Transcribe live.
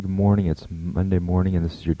morning. It's Monday morning, and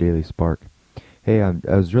this is your Daily Spark. Hey, I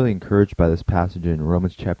was really encouraged by this passage in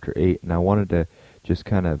Romans chapter 8, and I wanted to just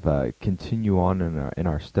kind of continue on in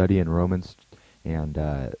our study in Romans. And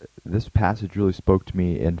this passage really spoke to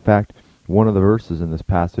me. In fact, one of the verses in this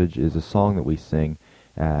passage is a song that we sing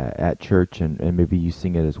at church, and maybe you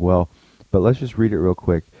sing it as well. But let's just read it real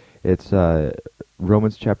quick. It's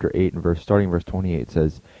Romans chapter 8, and starting verse 28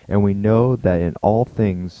 says, "And we know that in all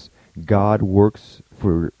things God works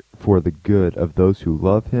for the good of those who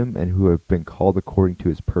love him and who have been called according to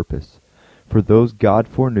his purpose. For those God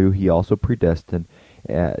foreknew he also predestined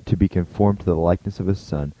to be conformed to the likeness of his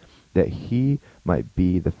Son, that he might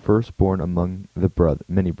be the firstborn among the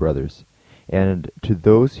many brothers. And to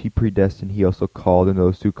those he predestined he also called, and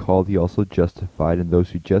those who called he also justified, and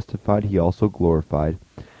those who justified he also glorified.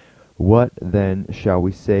 What then shall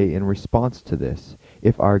we say in response to this?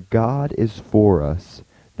 If our God is for us,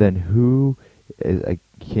 then who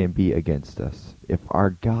can be against us? If our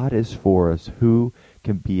God is for us, who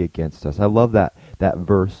can be against us?" I love that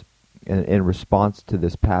verse in response to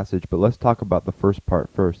this passage, but let's talk about the first part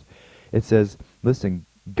first. It says, listen,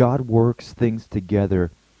 God works things together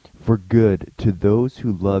for good to those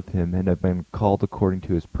who love him and have been called according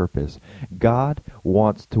to his purpose. God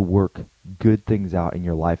wants to work good things out in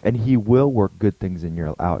your life, and he will work good things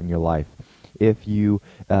out in your life. If you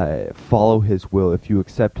follow his will, if you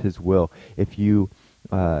accept his will, if you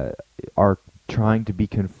are trying to be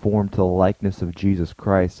conformed to the likeness of Jesus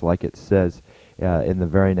Christ, like it says in the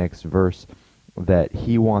very next verse, that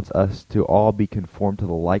he wants us to all be conformed to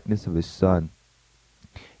the likeness of his Son.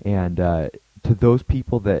 And to those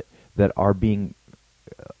people that are being,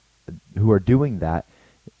 who are doing that,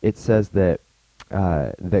 it says that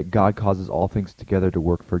that God causes all things together to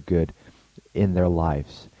work for good in their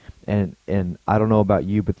lives. And I don't know about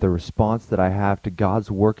you, but the response that I have to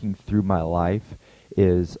God's working through my life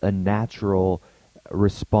is a natural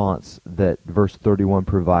response that verse 31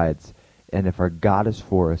 provides. And if our God is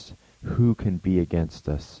for us, who can be against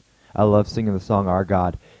us? I love singing the song Our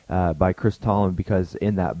God by Chris Tomlin, because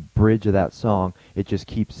in that bridge of that song, it just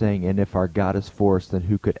keeps saying, and if our God is for us, then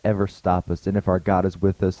who could ever stop us? And if our God is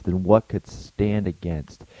with us, then what could stand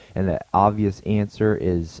against? And the obvious answer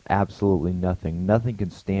is absolutely nothing. Nothing can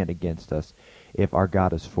stand against us if our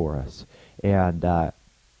God is for us. And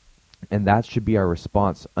that should be our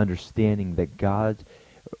response, understanding that God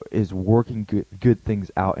is working good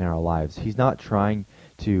things out in our lives. He's not trying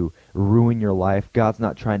to ruin your life. God's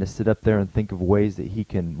not trying to sit up there and think of ways that he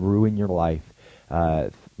can ruin your life.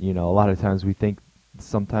 A lot of times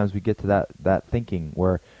sometimes we get to that thinking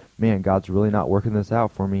where, man, God's really not working this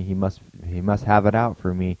out for me. He must have it out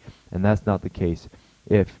for me, and that's not the case.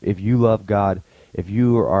 If you love God, if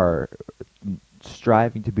you are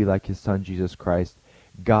striving to be like his Son Jesus Christ,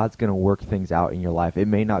 God's going to work things out in your life. It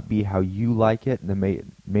may not be how you like it, and it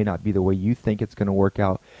may not be the way you think it's going to work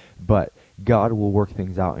out, but God will work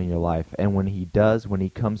things out in your life. And when he does, when he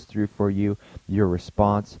comes through for you, your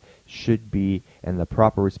response should be, and the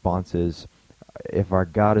proper response is, if our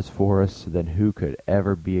God is for us, then who could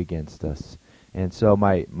ever be against us? And so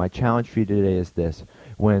my challenge for you today is this.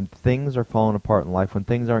 When things are falling apart in life, when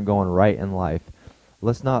things aren't going right in life,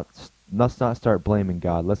 let's not start blaming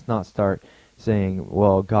God. Let's not start saying,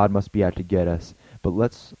 well, God must be out to get us. But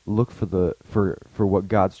let's look for what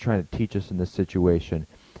God's trying to teach us in this situation.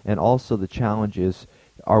 And also the challenge is,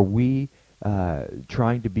 are we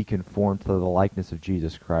trying to be conformed to the likeness of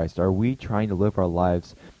Jesus Christ? Are we trying to live our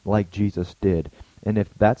lives like Jesus did? And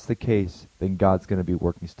if that's the case, then God's going to be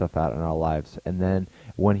working stuff out in our lives. And then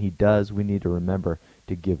when he does, we need to remember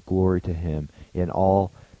to give glory to him in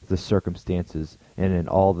all the circumstances and in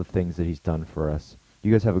all the things that he's done for us.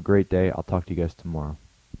 You guys have a great day. I'll talk to you guys tomorrow.